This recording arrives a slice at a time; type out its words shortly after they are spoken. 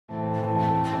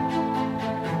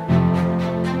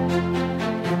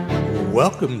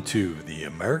Welcome to the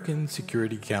American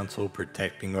Security Council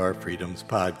Protecting Our Freedoms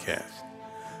podcast.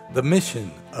 The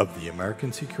mission of the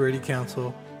American Security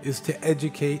Council is to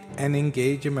educate and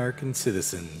engage American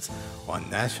citizens on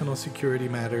national security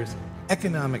matters,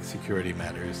 economic security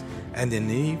matters, and the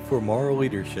need for moral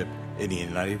leadership in the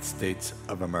United States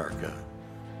of America.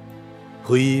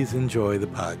 Please enjoy the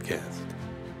podcast.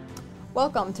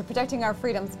 Welcome to Protecting Our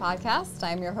Freedoms podcast.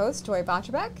 I'm your host, Joy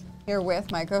Botcherbeck, here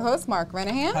with my co-host, Mark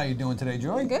Renahan. How are you doing today,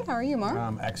 Joy? Good. How are you,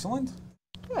 Mark? Excellent.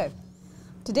 Good.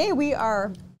 Today we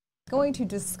are going to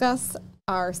discuss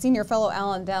our senior fellow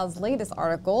Alan Dowd's latest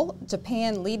article,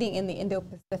 Japan Leading in the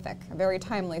Indo-Pacific, a very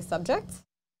timely subject.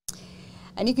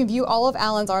 And you can view all of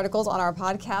Alan's articles on our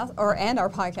podcast, and our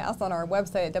podcast on our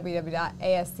website at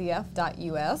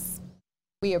www.ascf.us.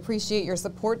 We appreciate your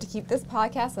support to keep this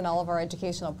podcast and all of our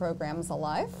educational programs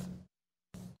alive.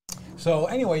 So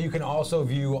anyway, you can also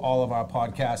view all of our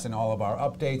podcasts and all of our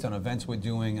updates on events we're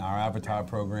doing, our Avatar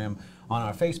program, on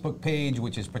our Facebook page,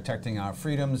 which is Protecting Our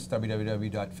Freedoms,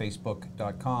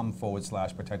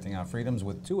 www.facebook.com/Protecting Our Freedoms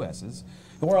with 2 S's.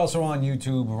 And we're also on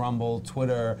YouTube, Rumble,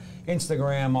 Twitter,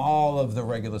 Instagram, all of the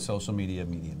regular social media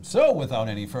mediums. So without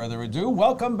any further ado,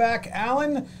 welcome back,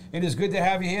 Alan. It is good to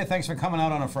have you here. Thanks for coming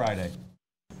out on a Friday.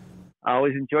 I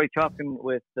always enjoy talking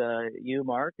with you,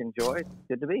 Mark, and Joy. It's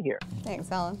good to be here.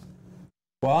 Thanks, Alan.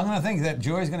 Well, I'm going to think that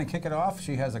Joy's going to kick it off.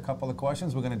 She has a couple of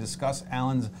questions. We're going to discuss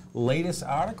Alan's latest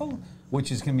article,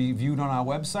 which can be viewed on our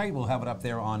website. We'll have it up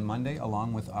there on Monday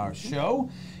along with our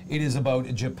show. It is about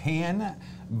Japan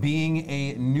being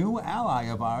a new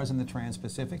ally of ours in the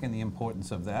Trans-Pacific and the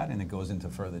importance of that, and it goes into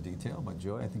further detail. But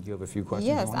Joy, I think you have a few questions.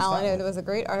 Yes, Alan, it was a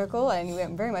great article, and you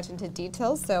went very much into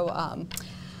details. So I'm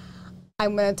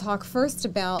going to talk first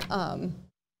about,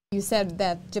 you said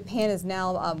that Japan is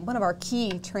now one of our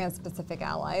key Trans-Pacific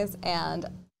allies, and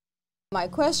my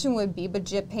question would be, but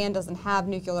Japan doesn't have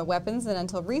nuclear weapons, and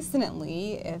until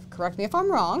recently, correct me if I'm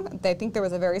wrong, I think there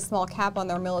was a very small cap on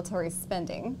their military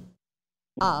spending.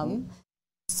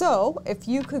 So if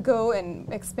you could go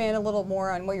and expand a little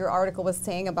more on what your article was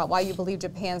saying about why you believe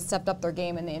Japan stepped up their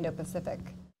game in the Indo-Pacific.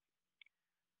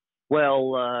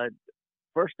 Well,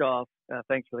 first off,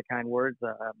 thanks for the kind words.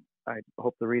 I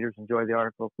hope the readers enjoy the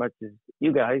article as much as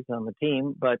you guys on the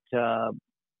team. But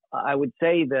I would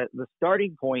say that the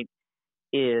starting point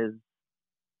is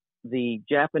the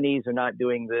Japanese are not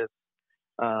doing this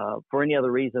for any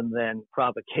other reason than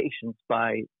provocations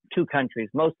by 2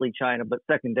 countries, mostly China, but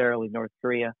secondarily North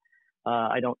Korea.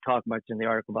 I don't talk much in the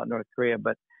article about North Korea,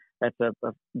 but that's a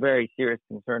very serious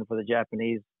concern for the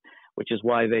Japanese, which is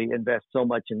why they invest so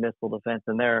much in missile defense,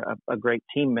 and they're a great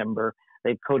team member.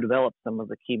 They've co-developed some of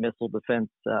the key missile defense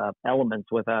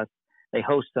elements with us. They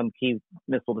host some key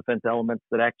missile defense elements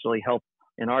that actually help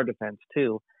in our defense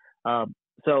too.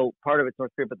 So part of it's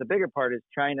North Korea, but the bigger part is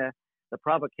China. The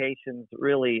provocations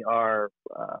really are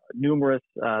numerous.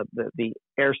 The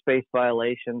airspace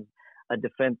violations, a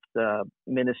defense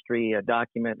ministry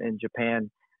document in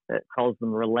Japan that calls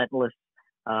them relentless.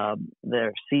 There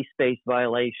are sea space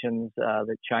violations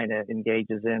that China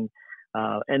engages in.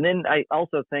 And then I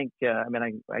also think, I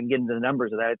can get into the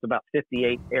numbers of that. It's about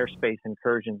 58 airspace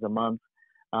incursions a month.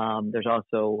 There's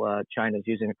also China's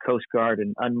using a Coast Guard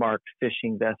and unmarked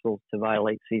fishing vessels to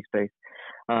violate sea space.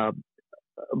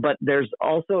 But there's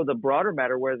also the broader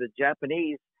matter where the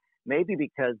Japanese, maybe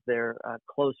because they're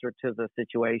closer to the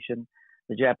situation,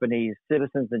 the Japanese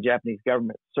citizens, the Japanese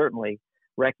government certainly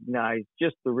recognize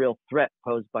just the real threat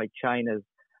posed by China's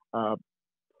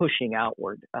pushing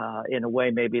outward in a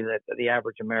way maybe that the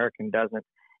average American doesn't,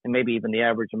 and maybe even the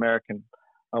average American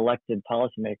elected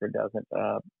policymaker doesn't.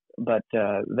 But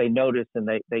they notice and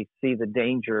they see the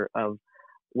danger of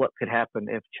what could happen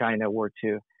if China were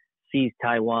to seize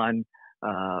Taiwan,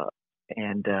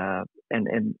 and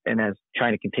as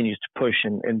China continues to push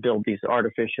and build these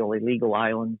artificial illegal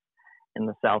islands in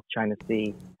the South China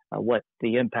Sea, what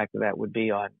the impact of that would be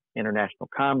on international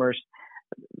commerce,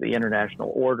 the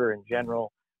international order in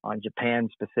general, on Japan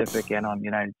specific, and on the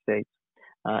United States.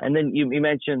 And then you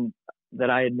mentioned that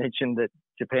I had mentioned that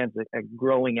Japan's a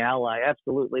growing ally.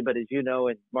 Absolutely. But as you know,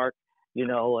 and Mark, you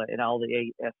know, and all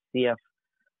the ASCF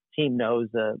team knows,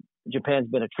 Japan's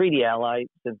been a treaty ally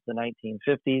since the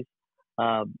 1950s.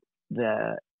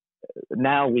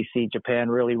 Now we see Japan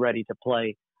really ready to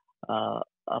play a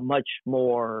much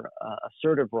more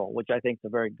assertive role, which I think is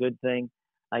a very good thing.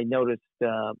 I noticed,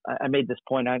 I made this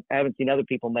point, I haven't seen other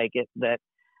people make it, that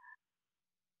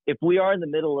if we are in the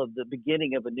middle of the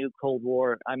beginning of a new Cold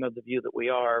War, I'm of the view that we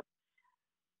are,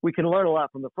 we can learn a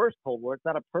lot from the first Cold War. It's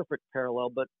not a perfect parallel,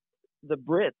 but the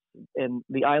Brits and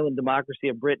the island democracy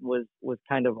of Britain was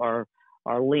kind of our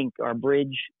our link, our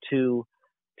bridge to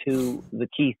the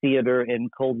key theater in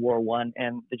Cold War I,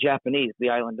 and the Japanese, the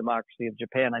island democracy of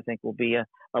Japan, I think will be a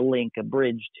link, a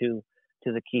bridge to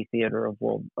the key theater of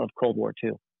Cold War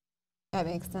II. That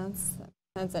makes sense.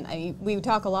 And we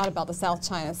talk a lot about the South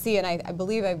China Sea, and I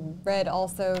believe I read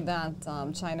also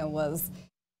that China was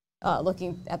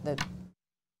looking at the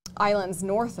islands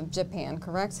north of Japan,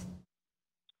 correct?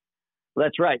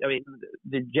 That's right. I mean,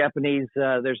 the Japanese,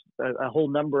 there's a whole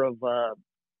number of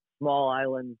small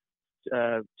islands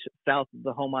south of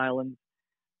the home islands,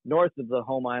 north of the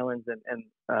home islands,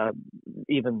 and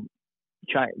even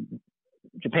China.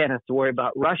 Japan has to worry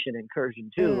about Russian incursion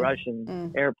too,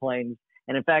 Russian airplanes.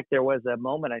 And in fact, there was a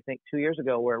moment, I think 2 years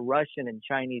ago, where Russian and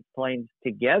Chinese planes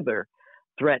together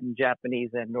threatened Japanese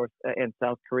and North and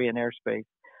South Korean airspace,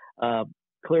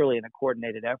 clearly in a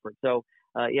coordinated effort. So,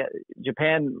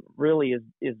 Japan really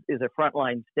is a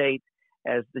frontline state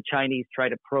as the Chinese try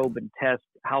to probe and test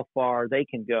how far they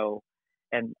can go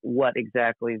and what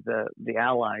exactly the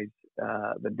allies,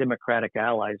 the democratic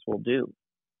allies, will do.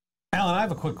 Alan, I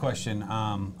have a quick question.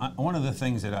 One of the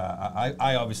things that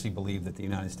I obviously believe that the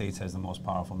United States has the most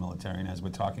powerful military, and as we're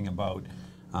talking about,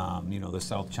 the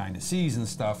South China Seas and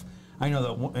stuff, I know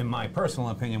that, in my personal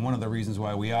opinion, one of the reasons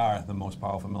why we are the most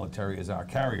powerful military is our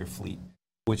carrier fleet,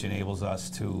 which enables us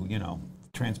to,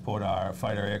 transport our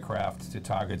fighter aircraft to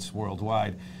targets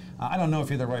worldwide. I don't know if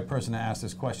you're the right person to ask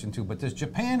this question to, but does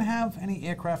Japan have any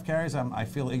aircraft carriers? I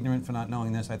feel ignorant for not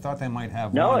knowing this. I thought they might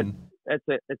have one.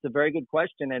 It's a very good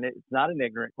question, and it's not an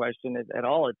ignorant question at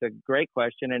all. It's a great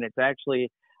question, and it's actually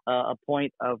a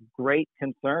point of great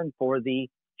concern for the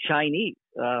Chinese,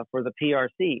 for the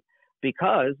PRC,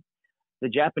 because the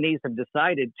Japanese have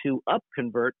decided to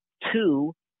upconvert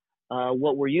two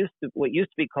what used to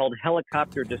be called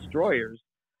helicopter destroyers.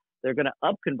 They're going to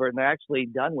upconvert, and they're actually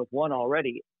done with one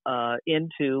already,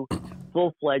 into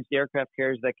full-fledged aircraft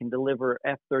carriers that can deliver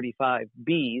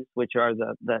F-35Bs, which are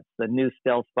the new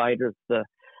stealth fighters,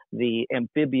 the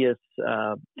amphibious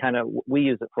kind of, we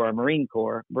use it for our Marine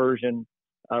Corps version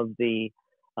of the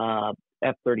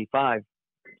F-35.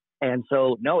 And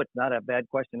so, no, it's not a bad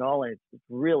question at all, and it's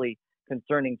really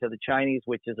concerning to the Chinese,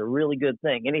 which is a really good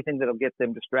thing. Anything that'll get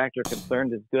them distracted or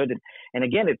concerned is good. And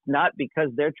again, it's not because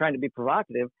they're trying to be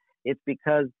provocative. It's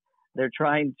because they're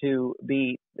trying to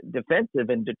be defensive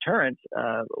and deterrent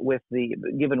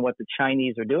given what the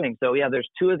Chinese are doing. So yeah, there's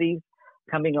two of these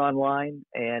coming online,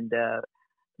 and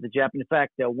the Japanese. In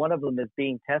fact, one of them is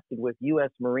being tested with U.S.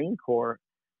 Marine Corps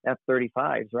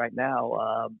F-35s right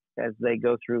now as they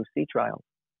go through sea trials.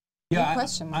 Yeah,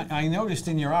 I noticed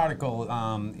in your article,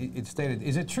 it stated,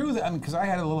 is it true that, because I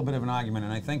had a little bit of an argument,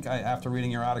 and I think after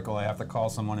reading your article, I have to call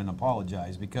someone and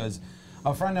apologize, because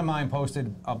a friend of mine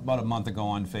posted about a month ago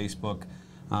on Facebook.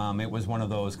 It was one of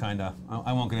those kind of,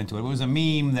 I won't get into it. It was a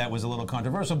meme that was a little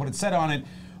controversial, but it said on it,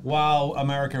 while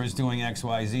America is doing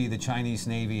XYZ, the Chinese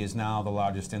Navy is now the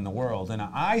largest in the world. And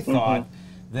I thought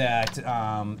that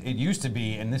it used to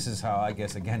be, and this is how, I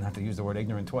guess, again, not to use the word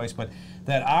ignorant twice, but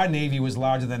that our Navy was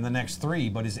larger than the next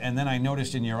three. And then I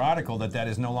noticed in your article that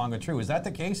is no longer true. Is that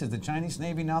the case? Is the Chinese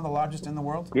Navy now the largest in the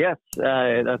world? Yes.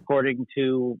 According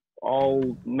to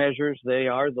all measures, they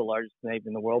are the largest Navy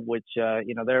in the world, which,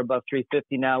 they're above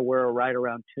 350 now. We're right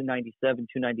around 297,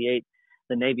 298.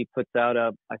 The Navy puts out,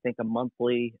 I think, a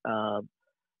monthly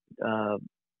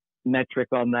metric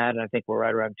on that. And I think we're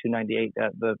right around 298.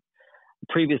 The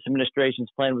previous administration's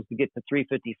plan was to get to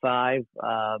 355.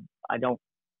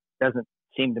 Doesn't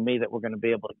seem to me that we're going to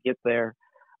be able to get there.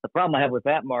 The problem I have with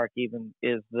that mark even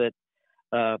is that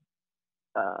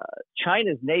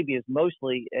China's Navy is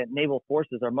mostly, naval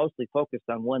forces are mostly focused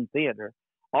on one theater.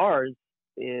 Ours,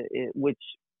 which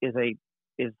is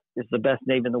the best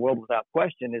Navy in the world without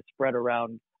question, is spread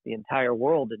around the entire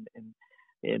world and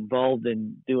involved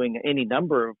in doing any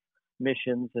number of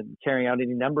missions and carrying out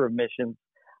any number of missions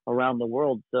around the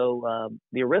world. So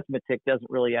the arithmetic doesn't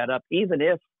really add up, even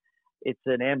if it's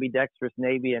an ambidextrous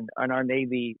Navy and our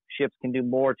Navy ships can do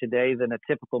more today than a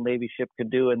typical Navy ship could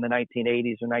do in the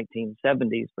 1980s or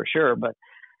 1970s for sure. But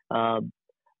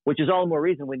which is all the more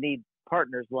reason we need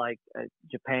partners like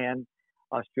Japan,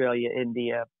 Australia,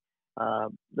 India.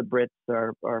 The Brits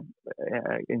are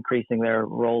increasing their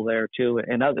role there too,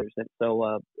 and others. And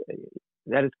so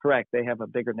that is correct. They have a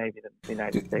bigger Navy than the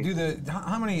United States.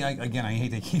 How many, again, I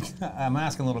hate to keep, I'm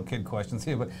asking little kid questions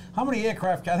here, but how many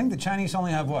aircraft, I think the Chinese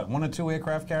only have, one or two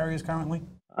aircraft carriers currently?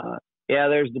 Yeah,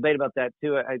 there's debate about that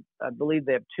too. I believe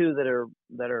they have two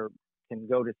that can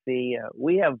go to sea.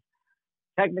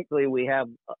 Technically,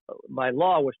 by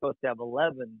law, we're supposed to have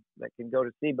 11 that can go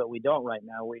to sea, but we don't right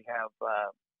now. We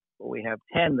have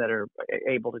 10 that are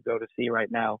able to go to sea right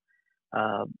now.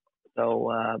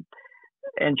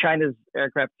 And China's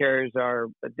aircraft carriers are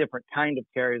a different kind of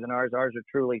carrier than ours. Ours are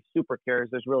truly super carriers.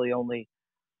 There's really only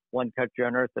one country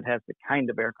on earth that has the kind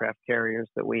of aircraft carriers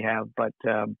that we have, but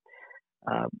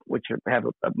which have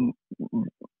a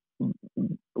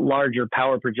larger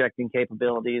power projecting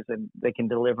capabilities, and they can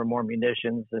deliver more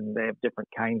munitions, and they have different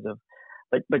kinds of.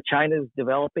 But China's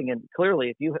developing, and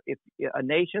clearly, if a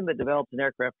nation that develops an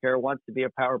aircraft carrier wants to be a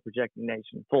power projecting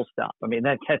nation, full stop. I mean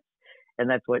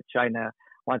that's what China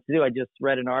wants to do. I just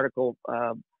read an article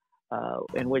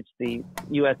in which the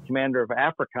U.S. commander of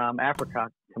Africa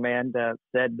Command,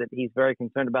 said that he's very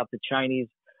concerned about the Chinese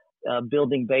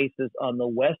building bases on the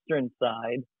western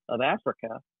side of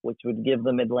Africa, which would give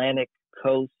them Atlantic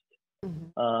coast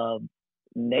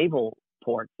naval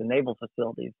ports and naval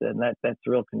facilities, and that's a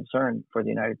real concern for the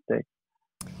United States.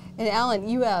 And Alan,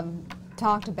 you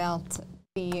talked about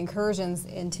the incursions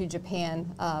into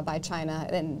Japan by China,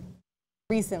 and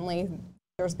recently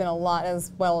there's been a lot,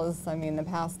 as well as, I mean, the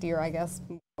past year, I guess,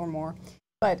 or more.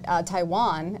 But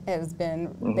Taiwan has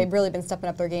been, they've really been stepping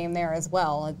up their game there as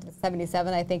well.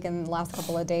 77, I think, in the last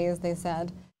couple of days, they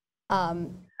said.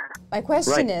 My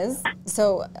question is,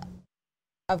 so,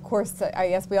 of course, I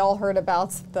guess we all heard about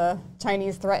the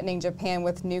Chinese threatening Japan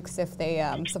with nukes if they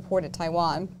supported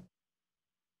Taiwan.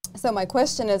 So my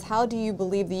question is, how do you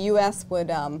believe the U.S.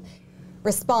 would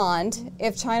respond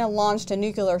if China launched a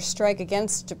nuclear strike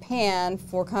against Japan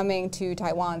for coming to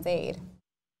Taiwan's aid?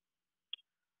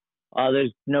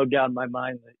 There's no doubt in my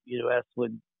mind that the U.S.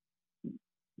 would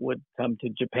come to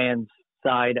Japan's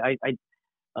side. I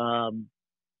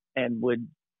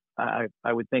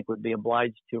would think would be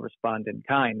obliged to respond in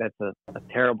kind. That's a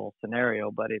terrible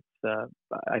scenario, but it's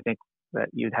I think that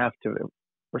you'd have to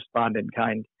respond in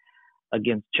kind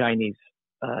against Chinese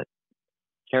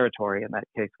territory in that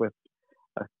case with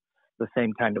the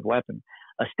same kind of weapon.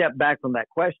 A step back from that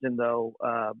question, though,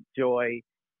 Joy,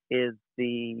 is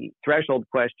the threshold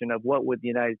question of what would the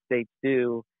United States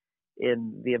do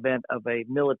in the event of a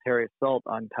military assault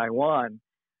on Taiwan.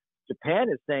 Japan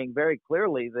is saying very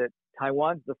clearly that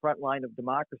Taiwan's the front line of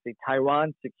democracy.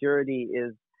 Taiwan's security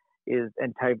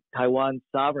and Taiwan's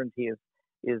sovereignty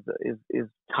is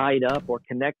tied up or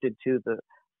connected to the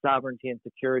sovereignty and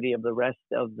security of the rest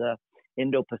of the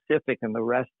Indo-Pacific and the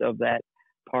rest of that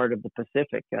part of the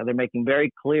Pacific. They're making very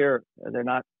clear, they're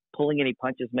not pulling any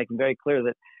punches, making very clear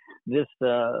that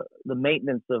the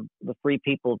maintenance of the free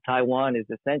people of Taiwan is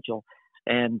essential.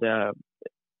 And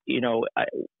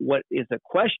what is a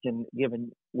question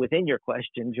given within your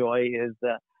question, Joy, is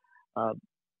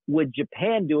would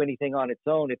Japan do anything on its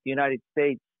own if the United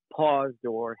States paused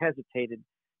or hesitated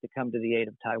to come to the aid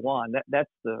of Taiwan?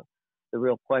 That's the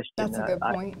real question. That's a good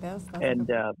point.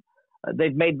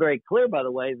 They've made very clear, by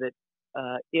the way, that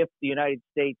if the United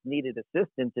States needed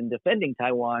assistance in defending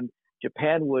Taiwan,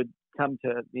 Japan would come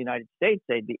to the United States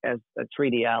as a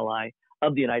treaty ally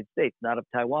of the United States, not of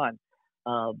Taiwan.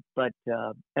 And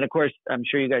of course, I'm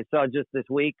sure you guys saw just this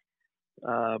week,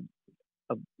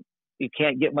 you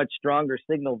can't get much stronger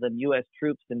signal than U.S.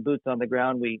 troops and boots on the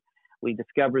ground. We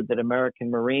discovered that American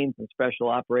Marines and special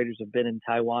operators have been in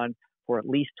Taiwan for at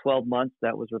least 12 months.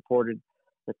 That was reported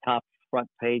the top front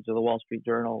page of the Wall Street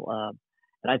Journal.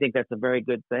 And I think that's a very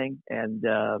good thing. And,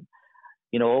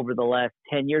 over the last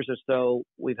 10 years or so,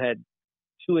 we've had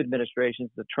two administrations,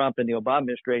 the Trump and the Obama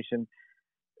administration,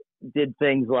 did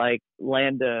things like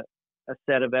land a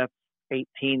set of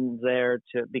F-18s there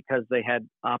because they had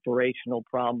operational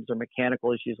problems or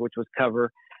mechanical issues, which was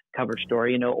cover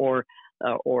story,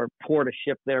 or port a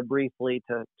ship there briefly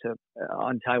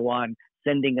on Taiwan,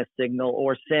 sending a signal,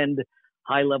 or send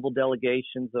high-level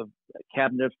delegations of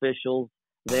cabinet officials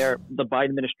there. The Biden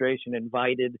administration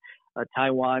invited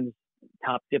Taiwan's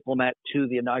top diplomat to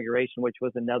the inauguration, which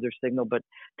was another signal. But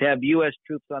to have U.S.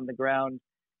 troops on the ground,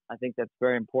 I think that's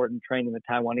very important, training the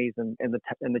Taiwanese, and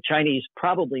the Chinese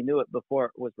probably knew it before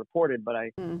it was reported, but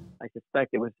I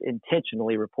suspect it was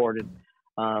intentionally reported.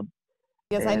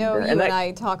 Yes, I know you and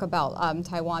I talk about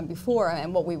Taiwan before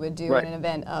and what we would do in an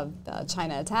event of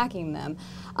China attacking them.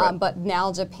 But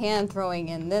now Japan throwing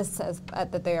in this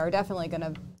that they are definitely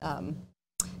going to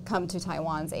come to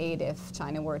Taiwan's aid if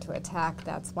China were to attack.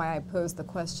 That's why I posed the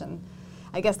question.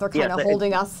 I guess they're kind of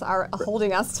holding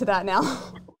us to that now.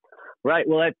 Right.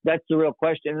 Well, that's the real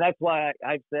question, and that's why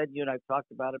I've said, you and I've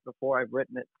talked about it before. I've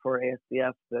written it for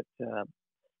ASCF that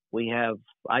we have.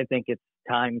 I think it's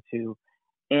time to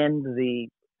end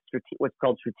what's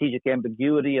called strategic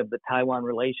ambiguity of the Taiwan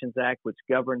Relations Act, which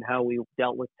governed how we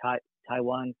dealt with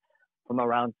Taiwan from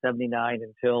around 79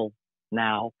 until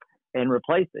now, and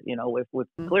replace it, with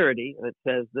clarity that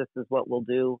says this is what we'll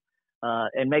do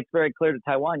and makes very clear to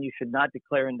Taiwan you should not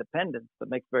declare independence, but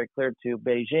makes very clear to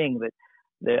Beijing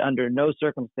that under no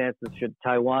circumstances should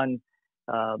Taiwan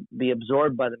be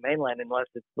absorbed by the mainland unless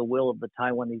it's the will of the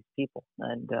Taiwanese people.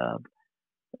 And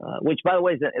which, by the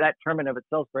way, that term in of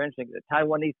itself is very interesting. The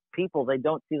Taiwanese people, they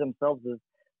don't see themselves as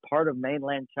part of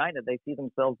mainland China. They see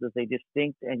themselves as a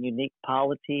distinct and unique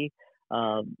polity.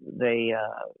 It's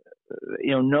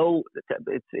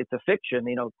a fiction.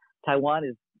 Taiwan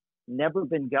has never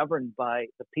been governed by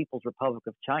the People's Republic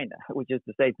of China, which is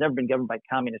to say, it's never been governed by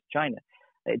Communist China.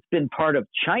 It's been part of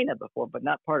China before, but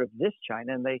not part of this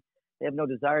China, and they have no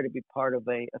desire to be part of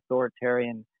a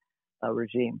authoritarian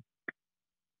regime.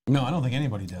 No, I don't think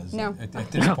anybody does at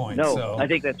this point. No, so. I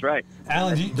think that's right.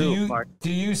 Alan,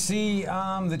 do you see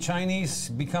the Chinese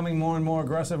becoming more and more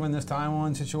aggressive in this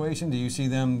Taiwan situation? Do you see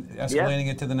them escalating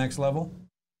it to the next level?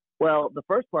 Well, the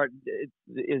first part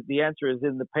is the answer is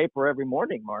in the paper every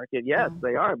morning, Mark. Yes,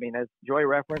 they are. I mean, as Joy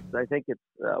referenced, I think it's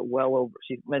well over,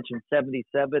 she mentioned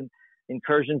 77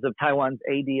 incursions of Taiwan's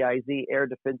ADIZ, Air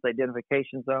Defense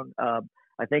Identification Zone.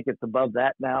 I think it's above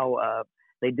that now.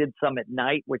 They did some at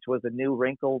night, which was a new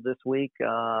wrinkle this week,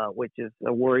 which is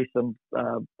a worrisome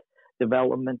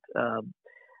development.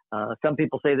 Some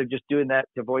people say they're just doing that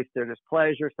to voice their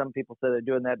displeasure. Some people say they're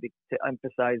doing that to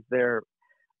emphasize their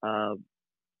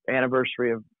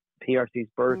anniversary of PRC's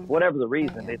birth. Whatever the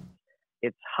reason,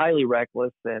 it's highly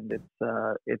reckless, and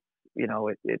it's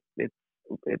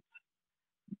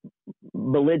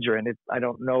belligerent. I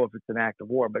don't know if it's an act of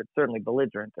war, but it's certainly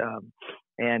belligerent.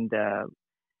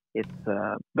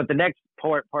 But the next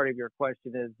part of your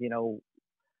question is,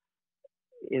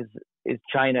 is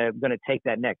China going to take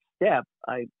that next step?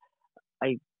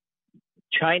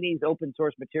 Chinese open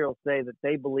source materials say that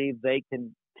they believe they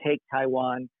can take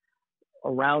Taiwan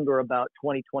around or about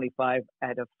 2025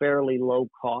 at a fairly low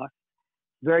cost.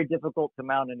 Very difficult to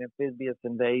mount an amphibious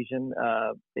invasion.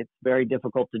 It's very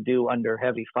difficult to do under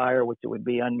heavy fire, which it would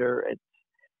be under.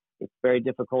 It's very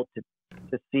difficult to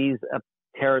seize a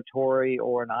territory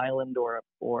or an island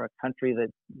or a country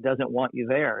that doesn't want you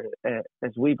there,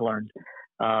 as we've learned.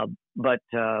 But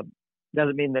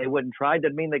doesn't mean they wouldn't try.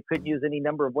 Doesn't mean they couldn't use any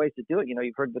number of ways to do it.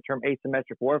 You've heard the term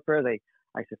asymmetric warfare.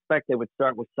 I suspect they would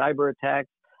start with cyber attacks.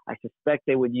 I suspect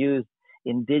they would use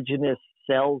indigenous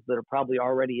cells that are probably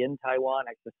already in Taiwan.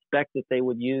 I suspect that they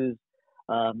would use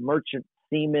merchant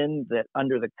seamen that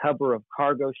under the cover of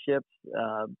cargo ships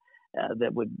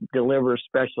that would deliver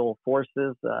special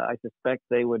forces. I suspect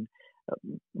they would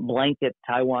blanket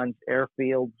Taiwan's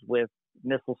airfields with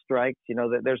missile strikes.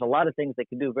 There's a lot of things they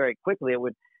can do very quickly. It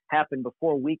would happen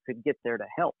before we could get there to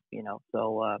help.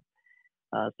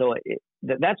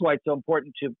 That's why it's so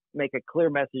important to make a clear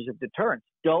message of deterrence.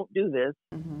 Don't do this.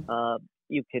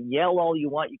 You can yell all you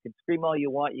want. You can scream all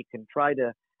you want. You can try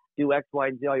to do X, Y,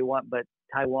 and Z all you want. But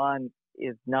Taiwan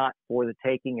is not for the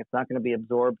taking. It's not going to be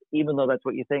absorbed, even though that's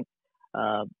what you think,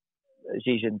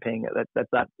 Xi Jinping.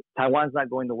 That's not. Taiwan's not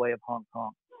going the way of Hong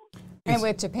Kong. And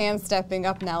with Japan stepping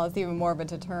up now, it's even more of a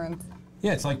deterrent.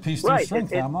 Yeah, it's like peace through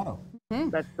strength, our motto.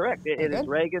 That's correct. It is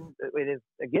Reagan. It is,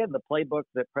 again, the playbook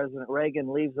that President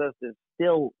Reagan leaves us is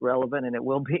still relevant, and it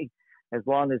will be as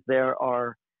long as there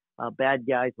are bad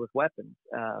guys with weapons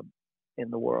in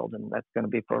the world, and that's going to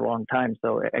be for a long time.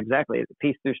 So exactly, the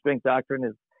peace through strength doctrine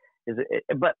is.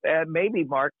 But maybe,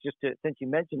 Mark, since you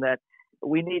mentioned that,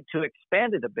 we need to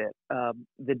expand it a bit.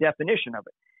 The definition of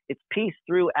it. It's peace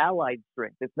through allied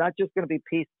strength. It's not just going to be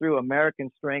peace through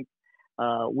American strength.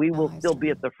 We will still be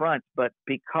at the front, but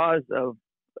because of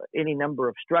any number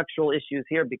of structural issues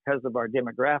here, because of our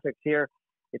demographics here,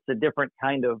 it's a different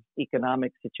kind of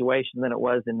economic situation than it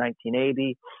was in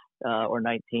 1980 or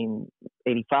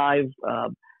 1985.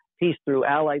 Peace through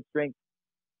allied strength.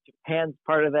 Japan's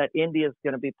part of that. India's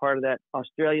going to be part of that.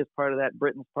 Australia's part of that.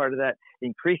 Britain's part of that.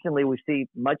 Increasingly, we see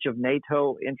much of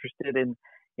NATO interested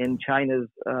in China's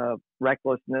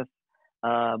recklessness,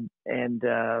 and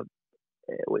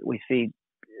we see,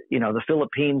 the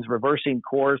Philippines reversing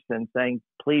course and saying,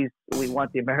 please, we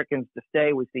want the Americans to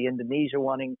stay. We see Indonesia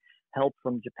wanting help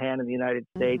from Japan and the United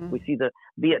States. We see the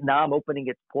Vietnam opening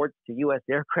its ports to U.S.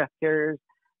 aircraft carriers.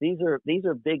 These are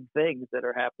big things that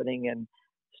are happening, and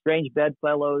strange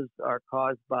bedfellows are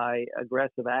caused by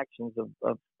aggressive actions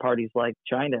of parties like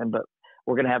China. But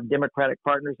we're going to have democratic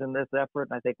partners in this effort,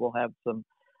 and I think we'll have some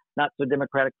not so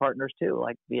democratic partners too,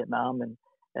 like Vietnam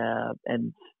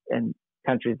and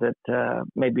countries that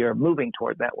maybe are moving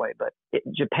toward that way. But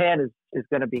Japan is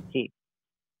going to be key.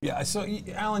 Yeah, so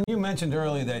Alan, you mentioned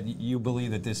earlier that you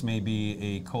believe that this may be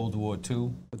a Cold War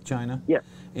II with China. Yes.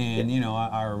 And,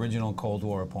 our original Cold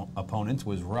War opponent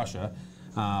was Russia,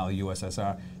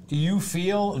 USSR. Do you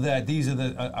feel that these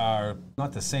are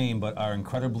not the same, but are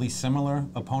incredibly similar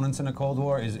opponents in the Cold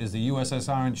War? Is the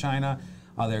USSR and China,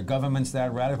 are their governments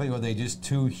that radically, or are they just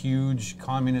two huge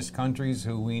communist countries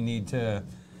who we need to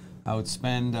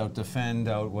outspend, outdefend,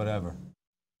 out whatever?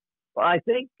 Well, I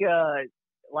think,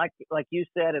 like you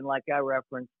said, and like I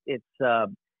referenced, it's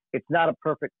not a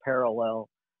perfect parallel,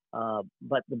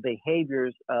 but the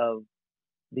behaviors of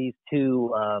these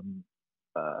two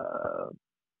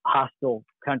hostile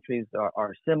countries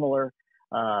are similar.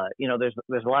 There's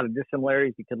a lot of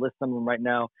dissimilarities. You could list some of them right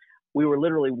now. We were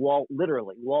literally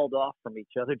walled off from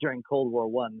each other during Cold War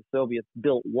I. The Soviets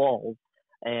built walls,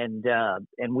 and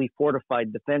we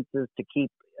fortified defenses to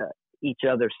keep each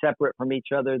other separate from each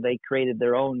other. They created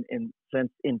their own,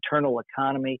 internal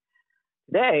economy.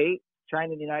 Today,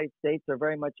 China and the United States are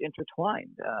very much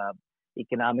intertwined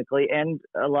economically and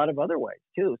a lot of other ways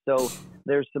too. So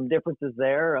there's some differences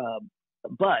there,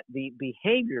 but the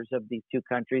behaviors of these two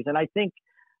countries, and I think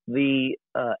the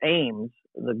aims,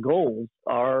 the goals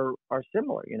are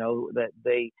similar. That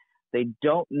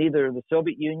neither the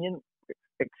Soviet Union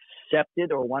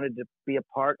accepted or wanted to be a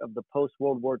part of the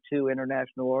post-World War II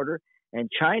international order, and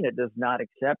China does not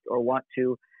accept or want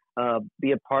to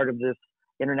be a part of this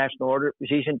international order.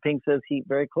 Xi Jinping says he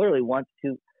very clearly wants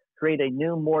to create a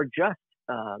new, more just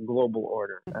global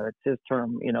order. That's his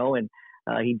term, and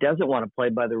he doesn't want to play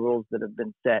by the rules that have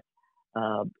been set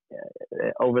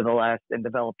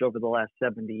developed over the last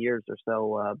 70 years or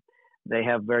so. They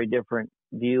have very different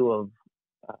view of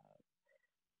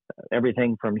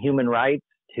everything from human rights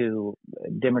to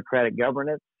democratic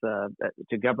governance,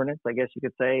 to governance, I guess you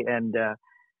could say. And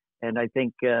I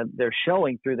think they're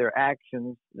showing through their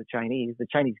actions, the Chinese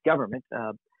government,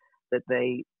 that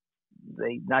they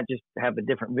not just have a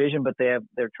different vision, but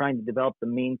they're trying to develop the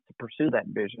means to pursue that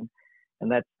vision.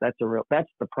 And that's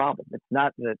the problem. It's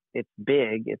not that it's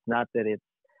big. It's not that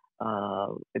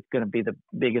it's going to be the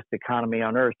biggest economy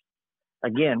on earth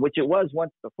again, which it was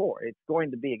once before. It's going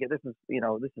to be again. This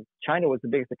is China was the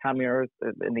biggest economy on earth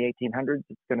in the 1800s.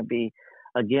 It's going to be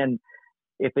again.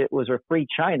 If it was a free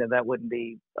China, that wouldn't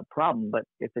be a problem. But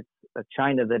if it's a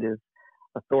China that is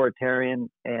authoritarian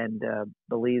and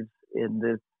believes in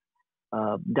this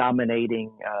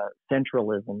dominating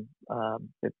centralism,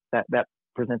 that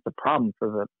presents a problem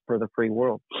for the free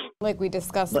world. Like we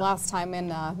discussed last time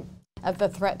As the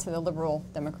threat to the liberal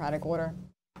democratic order.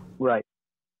 Right.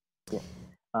 Yeah.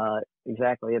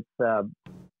 Exactly. It's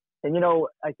and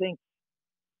I think,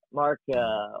 Mark,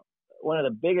 one of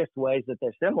the biggest ways that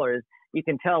they're similar is you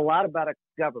can tell a lot about a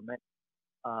government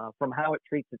from how it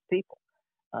treats its people.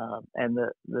 And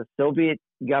the Soviet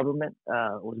government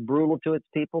was brutal to its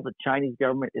people. The Chinese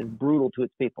government is brutal to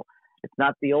its people. It's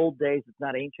not the old days. It's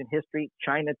not ancient history.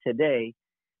 China today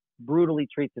brutally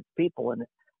treats its people, and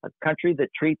a country that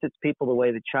treats its people the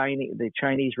way the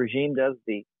Chinese regime does,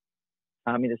 the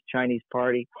Communist Chinese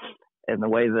Party, and the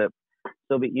way the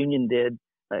Soviet Union did,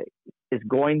 is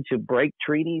going to break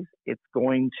treaties. It's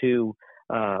going to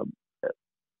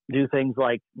do things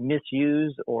like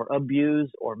misuse or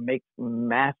abuse or make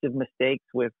massive mistakes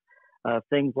with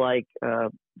things like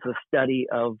the study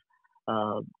of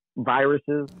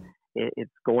viruses.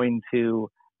 It's going to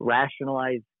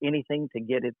rationalize anything to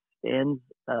get its ends,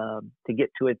 to get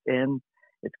to its ends.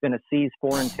 It's going to seize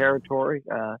foreign territory.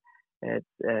 That's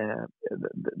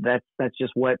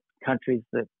just what countries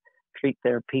that treat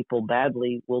their people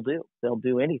badly will do. They'll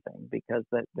do anything because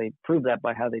they prove that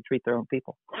by how they treat their own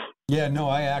people. Yeah, no,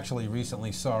 I actually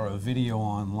recently saw a video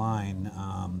online.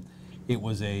 It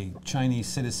was a Chinese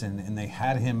citizen, and they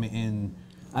had him in,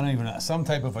 I don't even know, some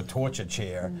type of a torture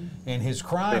chair. Mm-hmm. And his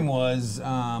crime was,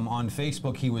 on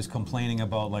Facebook, he was complaining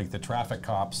about, like, the traffic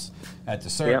cops at the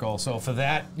circle. Yep. So for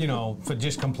that, for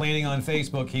just complaining on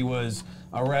Facebook, he was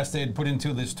arrested, put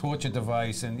into this torture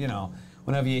device, and,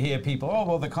 whenever you hear people, oh,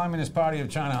 well, the Communist Party of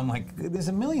China, I'm like, there's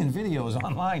a million videos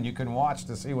online you can watch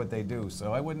to see what they do.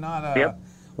 So I would not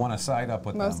want to side up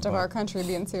with most them. of our country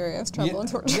be in serious trouble and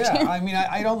torture. Yeah, I mean,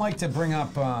 I don't like to bring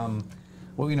up,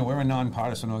 we're a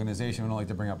nonpartisan organization. We don't like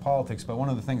to bring up politics. But one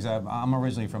of the things, I'm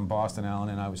originally from Boston, Alan,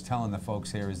 and I was telling the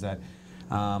folks here is that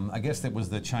I guess it was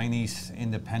the Chinese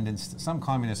Independence, some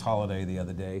communist holiday the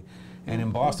other day. And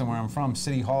in Boston, where I'm from,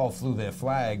 City Hall flew their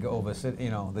flag over,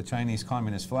 the Chinese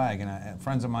communist flag. And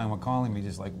friends of mine were calling me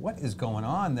just like, what is going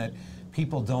on that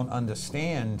people don't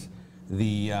understand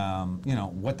the,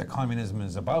 what the communism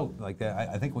is about? Like that,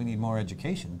 I think we need more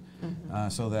education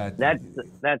so that...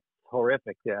 That's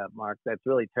horrific, Mark. That's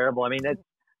really terrible. I mean, it's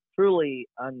truly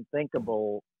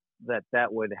unthinkable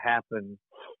that would happen,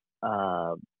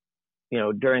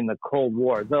 during the Cold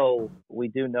War, though we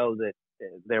do know that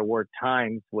there were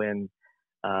times when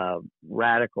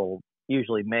radical,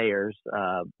 usually mayors,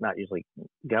 not usually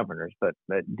governors, but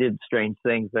that did strange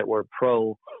things that were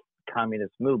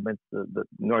pro-communist movements. The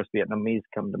North Vietnamese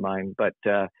come to mind, but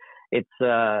it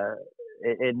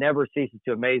never ceases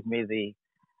to amaze me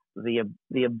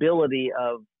the ability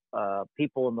of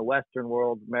people in the Western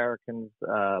world, Americans,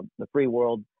 the free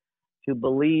world, to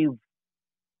believe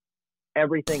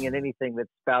everything and anything that's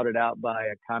spouted out by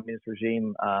a communist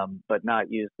regime, but not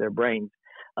use their brains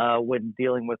when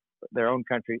dealing with their own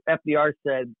country. FDR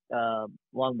said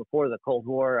long before the Cold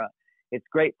War, it's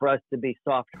great for us to be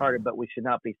soft-hearted, but we should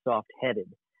not be soft-headed.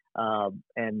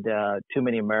 And too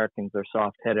many Americans are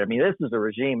soft-headed. I mean, this is a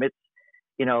regime. It's,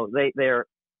 you know, they're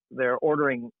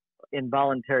ordering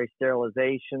involuntary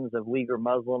sterilizations of Uyghur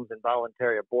Muslims,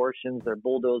 involuntary abortions. They're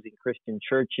bulldozing Christian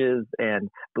churches and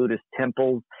Buddhist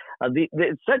temples.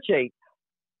 It's such a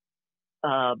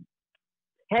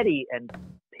petty and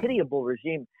pitiable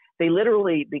regime. They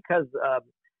literally, because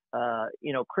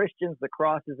you know, Christians, the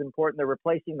cross is important. They're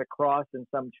replacing the cross in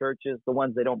some churches, the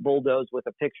ones they don't bulldoze, with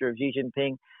a picture of Xi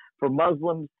Jinping. For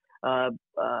Muslims,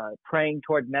 praying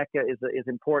toward Mecca is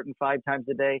important 5 times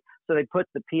a day. So they put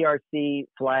the PRC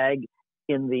flag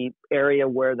in the area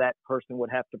where that person would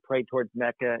have to pray towards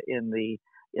Mecca in the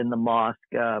mosque.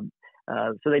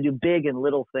 So they do big and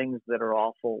little things that are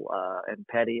awful and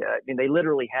petty. I mean, they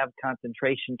literally have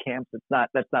concentration camps.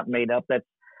 That's not made up. That's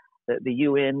the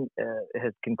UN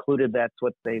has concluded that's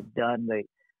what they've done. They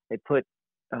put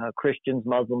Christians,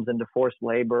 Muslims into forced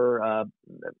labor,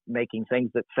 making things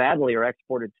that sadly are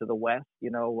exported to the West.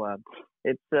 You know,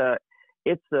 it's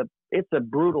a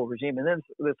brutal regime. And then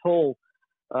this whole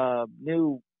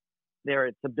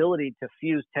its ability to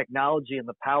fuse technology and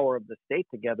the power of the state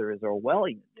together is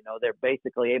Orwellian. You know, they're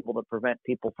basically able to prevent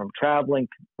people from traveling,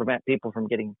 prevent people from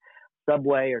getting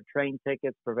subway or train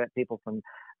tickets, prevent people from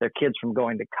their kids from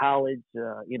going to college.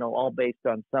 You know, all based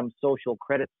on some social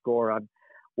credit score on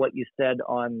what you said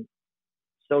on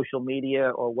social media,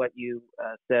 or what you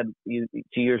said. To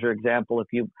use your example, if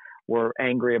you were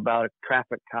angry about a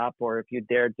traffic cop, or if you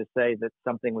dared to say that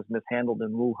something was mishandled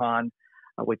in Wuhan,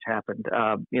 which happened.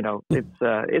 You know, it's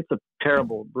a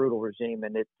terrible, brutal regime,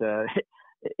 and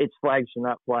its flag should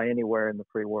not fly anywhere in the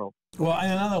free world. Well,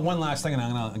 and one last thing, and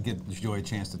I'm going to give Joy a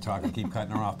chance to talk and keep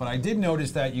cutting her off. But I did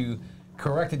notice that you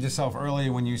corrected yourself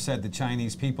earlier when you said the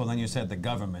Chinese people, then you said the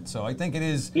government. So I think it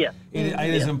is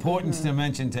important to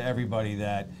mention to everybody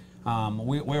that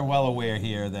we're well aware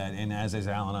here that, and as is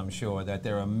Alan, I'm sure, that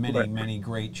there are many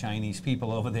great Chinese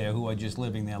people over there who are just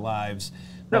living their lives.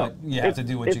 But you have to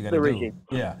do what you got to do. Regime.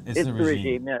 Yeah, it's the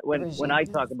regime. Yeah. When I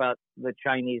talk about the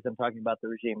Chinese, I'm talking about the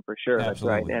regime for sure.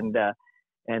 Absolutely. That's right.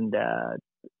 And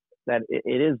that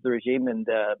it is the regime, and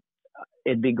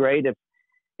it'd be great if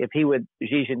Xi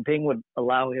Jinping would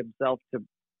allow himself to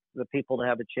the people to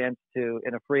have a chance to,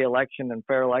 in a free election and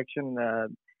fair election,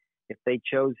 if they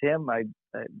chose him,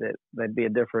 that'd be a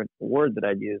different word that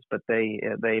I'd use. But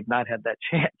they've not had that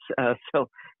chance.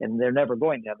 And they're never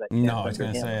going to have that chance. No, I was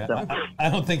going to say, I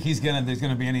don't think there's going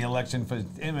to be any election for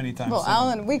him anytime soon. Well,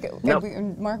 Alan,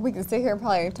 Mark, we could sit here and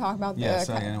probably talk about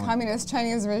the communist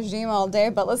Chinese regime all day,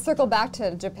 but let's circle back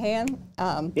to Japan.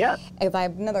 If I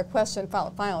have another question,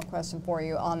 final question for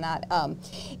you on that.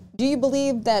 Do you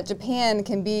believe that Japan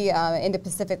can be an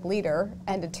Indo-Pacific leader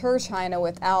and deter China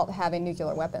without having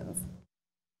nuclear weapons?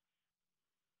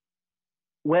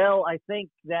 Well, I think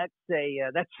that's a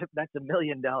 $1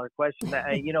 million question.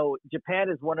 You know, Japan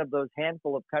is one of those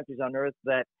handful of countries on Earth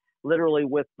that literally,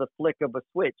 with the flick of a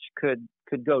switch, could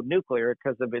go nuclear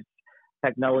because of its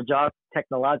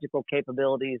technological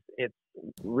capabilities, its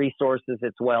resources,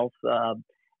 its wealth,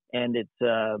 and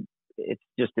it's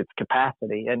just its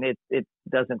capacity. And it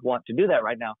doesn't want to do that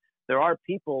right now. There are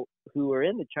people who are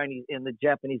in the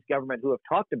Japanese government who have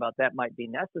talked about that might be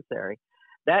necessary.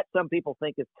 That some people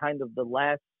think is kind of the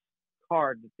last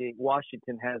card that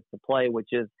Washington has to play, which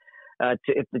is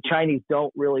if the Chinese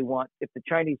want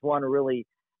to really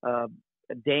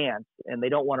dance and they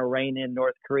don't want to rein in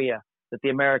North Korea, that the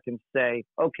Americans say,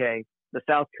 okay, the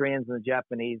South Koreans and the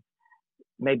Japanese,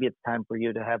 maybe it's time for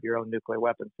you to have your own nuclear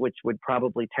weapons, which would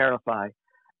probably terrify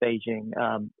Beijing.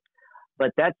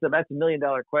 But that's a $1 million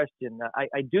question.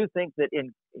 I do think that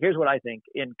here's what I think,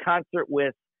 in concert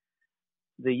with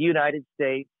the United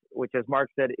States, which, as Mark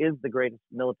said, is the greatest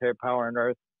military power on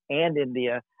Earth, and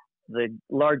India, the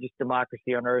largest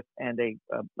democracy on Earth, and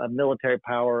a military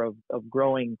power of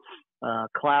growing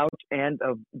clout and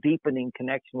of deepening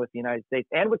connection with the United States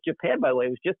and with Japan. By the way, it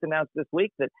was just announced this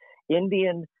week that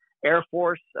Indian Air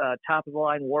Force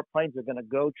top-of-the-line warplanes are going to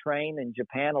go train in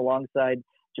Japan alongside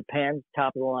Japan's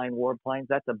top-of-the-line warplanes.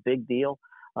 That's a big deal.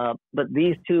 But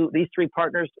these three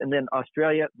partners, and then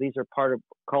Australia, these are part of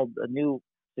called a new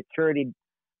security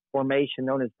formation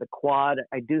known as the Quad.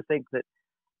 I do think that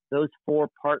those four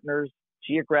partners,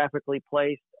 geographically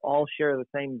placed, all share the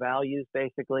same values,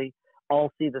 basically,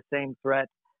 all see the same threat.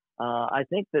 I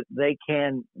think that they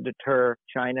can deter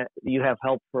China. You have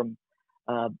help from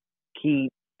key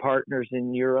partners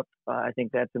in Europe. I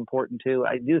think that's important too.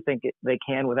 I do think they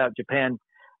can without Japan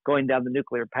going down the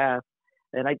nuclear path.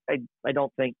 And I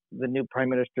don't think the new prime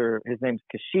minister, his name's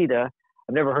Kishida,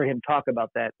 I've never heard him talk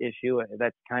about that issue.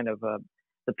 That's kind of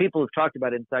the people who've talked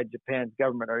about it inside Japan's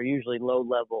government are usually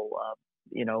low-level,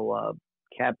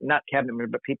 not cabinet members,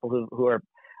 but people who are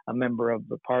a member of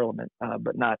the parliament,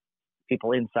 but not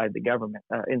people inside the government,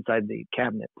 inside the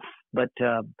cabinet. But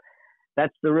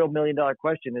that's the real million-dollar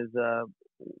question: is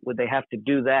would they have to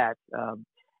do that?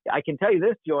 I can tell you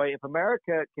this, Joy: if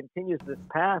America continues this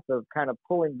path of kind of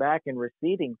pulling back and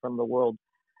receding from the world,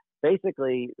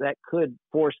 basically that could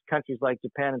force countries like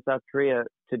Japan and South Korea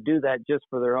to do that just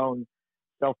for their own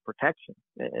self-protection,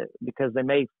 because they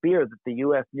may fear that the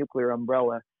U.S. nuclear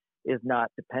umbrella is not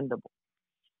dependable.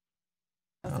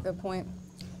 That's a good point.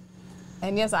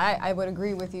 And yes, I would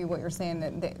agree with you what you're saying,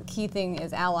 that the key thing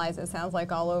is allies, it sounds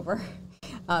like, all over.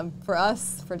 For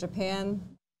us, for Japan,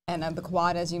 and the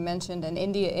Quad, as you mentioned, and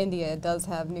India does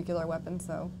have nuclear weapons,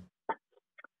 so.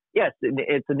 Yes,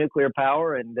 it's a nuclear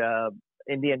power, and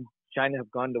India and China have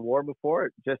gone to war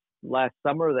before. Just last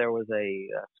summer, there was a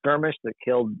skirmish that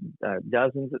killed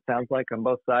dozens, it sounds like, on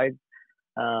both sides.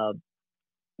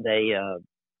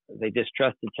 They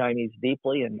distrust the Chinese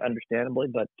deeply and understandably,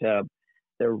 but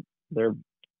they're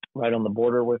right on the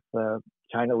border with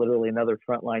China, literally another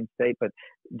frontline state, but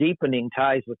deepening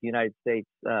ties with the United States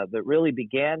that really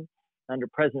began under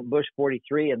President Bush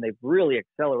 43, and they've really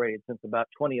accelerated since about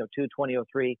 2002,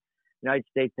 2003. United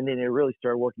States and India really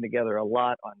started working together a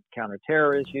lot on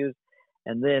counter-terror issues,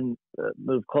 and then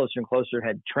moved closer and closer,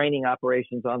 had training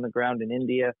operations on the ground in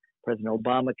India. President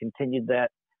Obama continued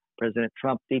that. President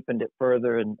Trump deepened it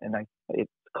further, and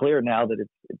it's clear now that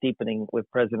it's deepening with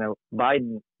President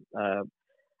Biden.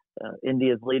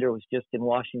 India's leader was just in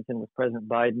Washington with President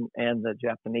Biden and the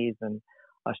Japanese and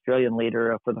Australian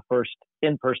leader for the first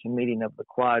in-person meeting of the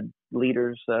Quad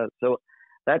leaders. So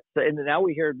that's, and now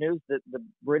we hear news that the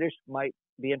British might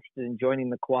be interested in joining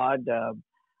the Quad.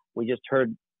 We just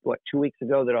heard, 2 weeks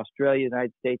ago, that Australia,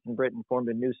 United States, and Britain formed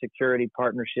a new security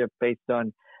partnership based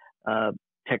on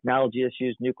technology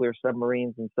issues, nuclear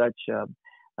submarines and such.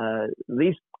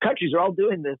 These countries are all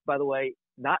doing this, by the way,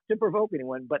 not to provoke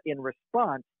anyone, but in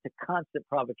response to constant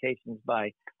provocations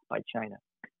by China.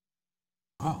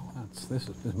 Oh, this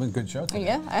has been a good show today.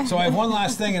 Yeah. So I have one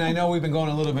last thing, and I know we've been going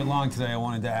a little bit long today. I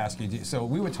wanted to ask you. So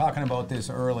we were talking about this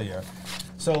earlier.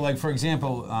 So, like, for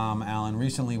example, Alan,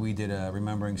 recently we did a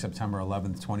Remembering September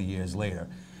 11th, 20 years later.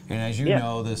 And as you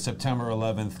know, the September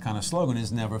 11th kind of slogan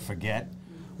is never forget,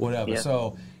 whatever. Yeah.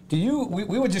 So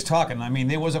we were just talking. I mean,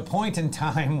 there was a point in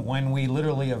time when we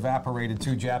literally evaporated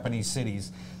 2 Japanese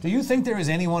cities. Do you think there is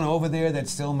anyone over there that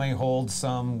still may hold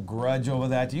some grudge over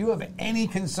that? Do you have any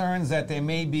concerns that there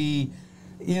may be,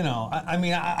 I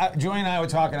mean, Joy and I were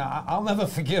talking, I'll never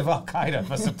forgive Al-Qaeda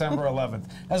for September 11th.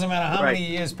 Doesn't matter how many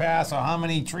years pass or how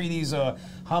many treaties or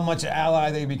how much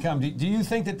ally they become. Do you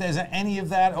think that there's any of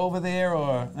that over there?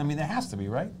 Or, I mean, there has to be,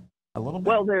 right? A little bit?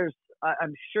 Well,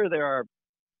 I'm sure there are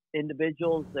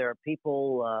individuals, there are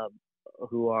people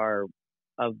who are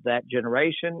of that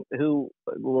generation who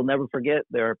will never forget.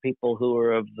 There are people who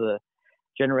are of the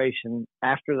generation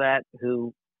after that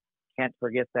who can't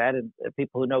forget that, and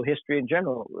people who know history in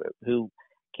general who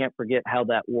can't forget how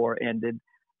that war ended.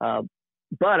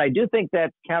 But I do think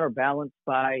that's counterbalanced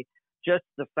by just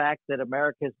the fact that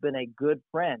America has been a good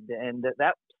friend, and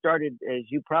that started, as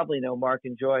you probably know, Mark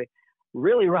and Joy,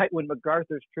 really right when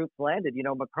MacArthur's troops landed.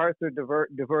 MacArthur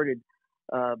diverted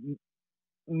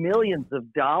millions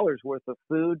of dollars worth of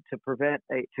food to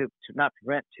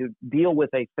deal with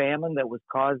a famine that was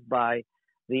caused by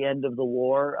the end of the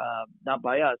war, not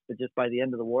by us, but just by the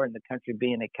end of the war and the country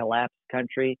being a collapsed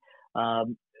country.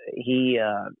 He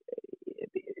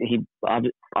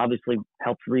obviously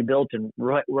helped rebuild and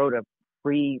wrote a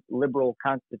free liberal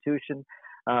constitution.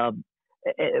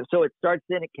 So it starts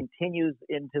then, it continues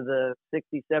into the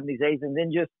 60s, 70s, 80s, and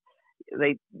then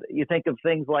you think of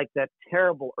things like that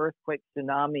terrible earthquake,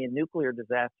 tsunami, and nuclear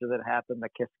disaster that happened, the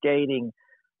cascading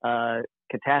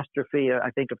catastrophe,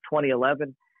 I think, of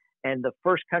 2011. And the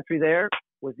first country there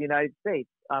was the United States,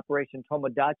 Operation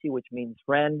Tomodachi, which means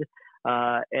friend.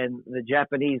 And the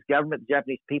Japanese government, the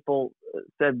Japanese people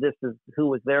said this is who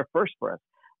was there first for us.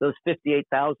 Those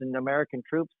 58,000 American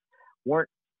troops weren't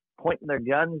pointing their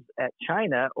guns at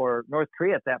China or North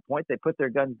Korea at that point. They put their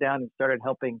guns down and started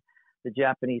helping the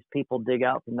Japanese people dig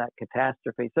out from that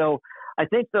catastrophe. So I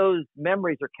think those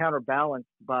memories are counterbalanced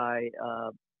by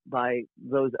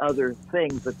those other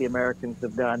things that the Americans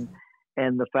have done,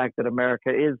 and the fact that America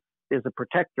is a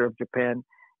protector of Japan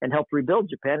and helped rebuild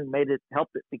Japan and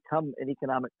helped it become an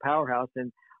economic powerhouse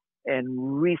and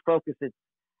refocus its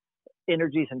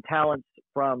energies and talents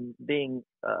from being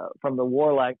from the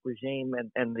warlike regime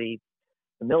and the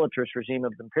militarist regime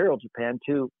of Imperial Japan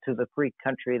to the free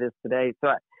country it is today.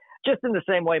 So just in the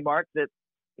same way, Mark, that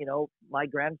my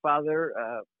grandfather,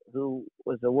 who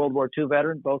was a World War II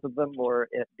veteran, both of them were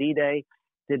at D-Day,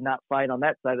 did not fight on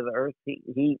that side of the earth.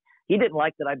 He didn't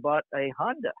like that I bought a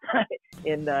Honda.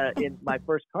 in my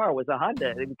first car was a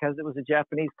Honda because it was a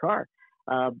Japanese car.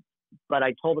 But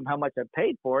I told him how much I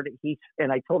paid for it.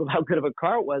 And I told him how good of a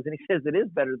car it was, and he says it is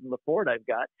better than the Ford I've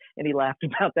got. And he laughed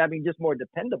about that. I mean, just more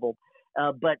dependable.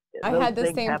 But I had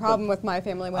the same problem with my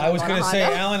family when I was going to say,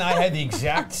 Alan, I had the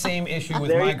exact same issue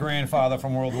with my grandfather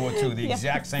from World War II. The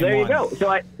exact same one. There you go.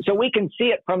 So we can see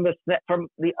it from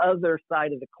the other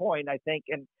side of the coin, I think,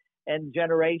 and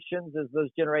generations, as those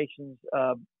generations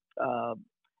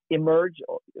emerge,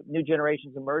 new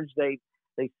generations emerge, they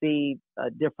see a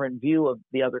different view of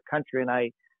the other country, and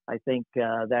I think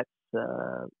that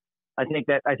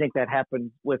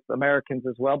happened with Americans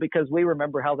as well, because we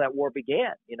remember how that war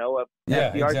began. FDR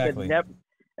exactly.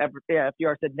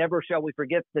 FDR said, "Never shall we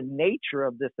forget the nature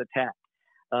of this attack."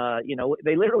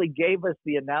 They literally gave us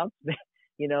the announcement,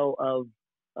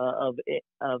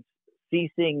 of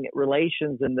ceasing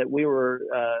relations and that we were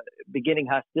beginning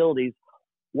hostilities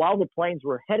while the planes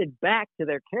were headed back to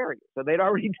their carriers. So they'd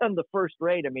already done the first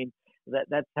raid. I mean,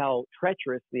 that's how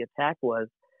treacherous the attack was.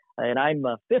 And I'm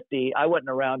 50. I wasn't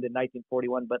around in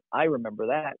 1941, but I remember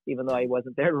that, even though I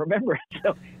wasn't there to remember it.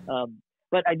 So,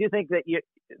 but I do think that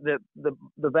the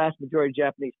vast majority of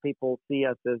Japanese people see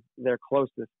us as their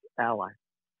closest ally.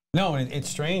 No, and it's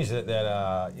strange that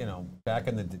back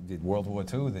in the World War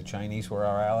II, the Chinese were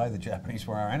our ally, the Japanese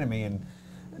were our enemy, and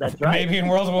that's right. Maybe in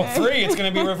World War III it's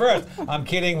going to be reversed. I'm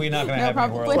kidding. We're not going to have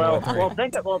any World War III.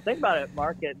 Well, think about it,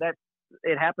 Mark.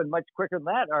 It happened much quicker than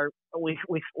that. We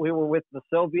were with the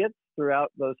Soviets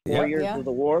throughout those 4 years of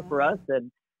the war for us,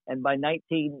 and by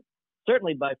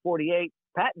 48,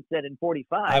 Patton said in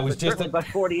 45. I was just by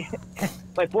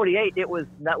 48, it was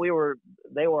not.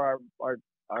 They were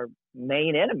our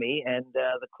main enemy, and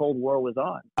the Cold War was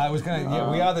on. I was going to.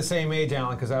 We are the same age,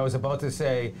 Alan, because I was about to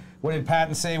say, what did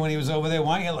Patton say when he was over there?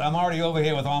 I'm already over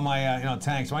here with all my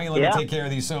tanks. Why don't you let me take care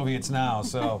of these Soviets now?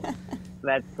 So.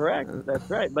 That's correct. That's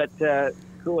right. But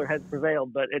cooler heads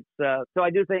prevailed. But it's so I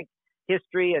do think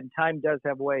history and time does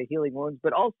have a way of healing wounds,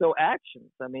 but also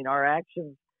actions. I mean, our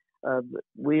actions.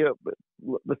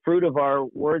 The fruit of our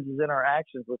words is in our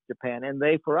actions with Japan, and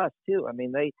they for us too. I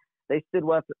mean, they stood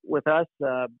with us.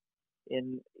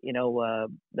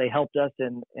 They helped us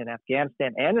in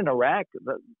Afghanistan and in Iraq.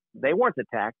 They weren't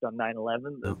attacked on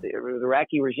 9/11. The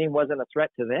Iraqi regime wasn't a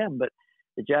threat to them, but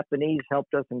the Japanese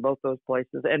helped us in both those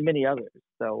places and many others.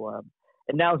 So,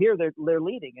 and now here they're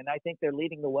leading, and I think they're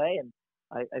leading the way. And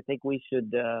I think we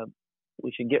should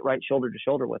get right shoulder to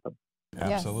shoulder with them.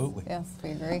 Absolutely. Yes, we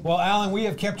agree. Well, Alan, we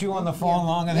have kept you on the phone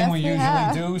longer than we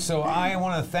usually do, so I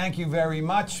want to thank you very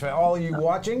much for all of you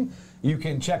watching. You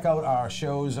can check out our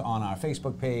shows on our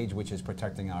Facebook page, which is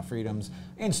Protecting Our Freedoms,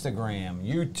 Instagram,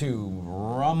 YouTube,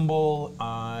 Rumble,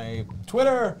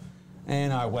 Twitter,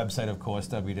 and our website, of course,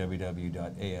 www.ascf.us.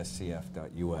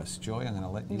 Joy, I'm going to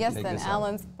let you take this and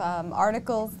Alan's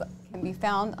articles can be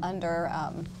found under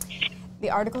the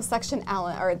article section.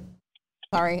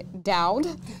 Dowd.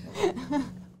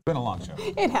 Been a long show.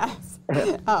 It has.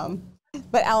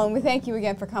 But Alan, we thank you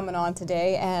again for coming on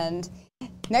today. And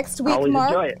next week, always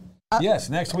Mark. Enjoy it. Yes,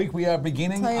 next week we are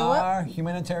beginning our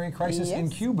humanitarian crisis in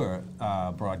Cuba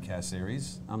broadcast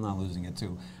series. I'm not losing it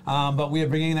too. But we are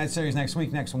beginning that series next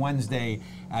week. Next Wednesday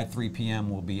at 3 p.m.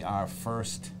 will be our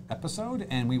first episode,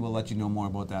 and we will let you know more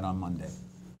about that on Monday.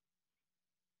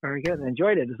 Very good.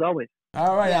 Enjoyed it, as always.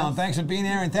 All right, Alan, thanks for being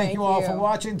here, and thank you all for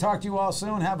watching. Talk to you all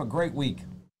soon. Have a great week.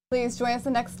 Please join us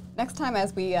the next time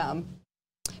as we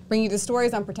bring you the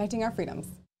stories on protecting our freedoms.